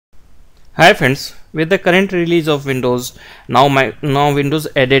Hi friends, with the current release of Windows, now Windows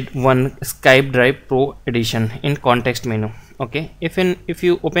added one SkyDrive Pro edition in context menu. Okay, if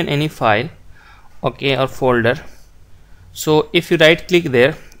you open any file, okay, or folder, so if you right click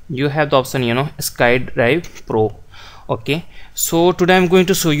there, you have the option SkyDrive Pro. Okay, so today I'm going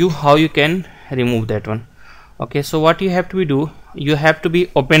to show you how you can remove that one. Okay, so what you have to do, you have to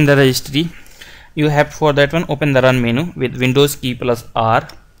be open the registry. You have for that one open the run menu with Windows key plus R.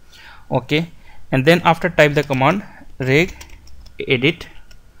 Okay, and then after type the command reg edit.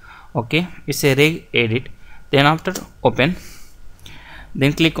 Okay, it's a reg edit. Then after open,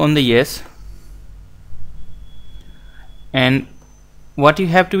 then click on the yes, and what you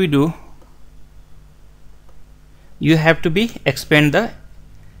have to do, you have to be expand the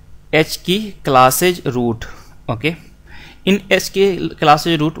H key classes root. Okay, in H key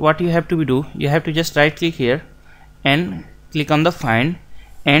classes root, what you have to do, you have to just right click here and click on the find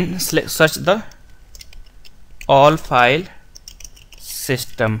and search the all file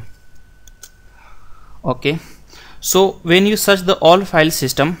system. Okay, so when you search the all file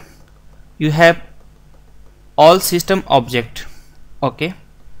system, you have all system object. Okay,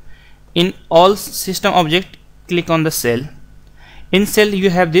 in all system object, click on the cell. In cell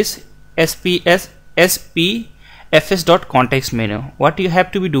you have this spfs.context menu. What you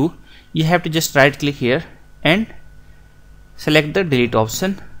have to do, you have to just right click here and select the delete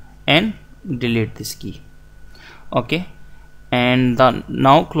option and delete this key. Okay, and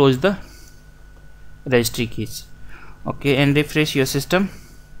now close the registry keys. Okay, and refresh your system,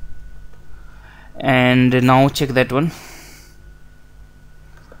 and now check that one.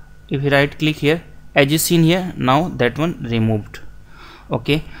 If you right click here, as you seen here, now that one removed.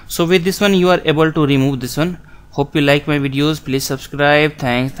 Okay, so with this one you are able to remove this one. Hope you like my videos. Please subscribe.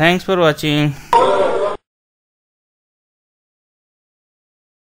 Thanks for watching.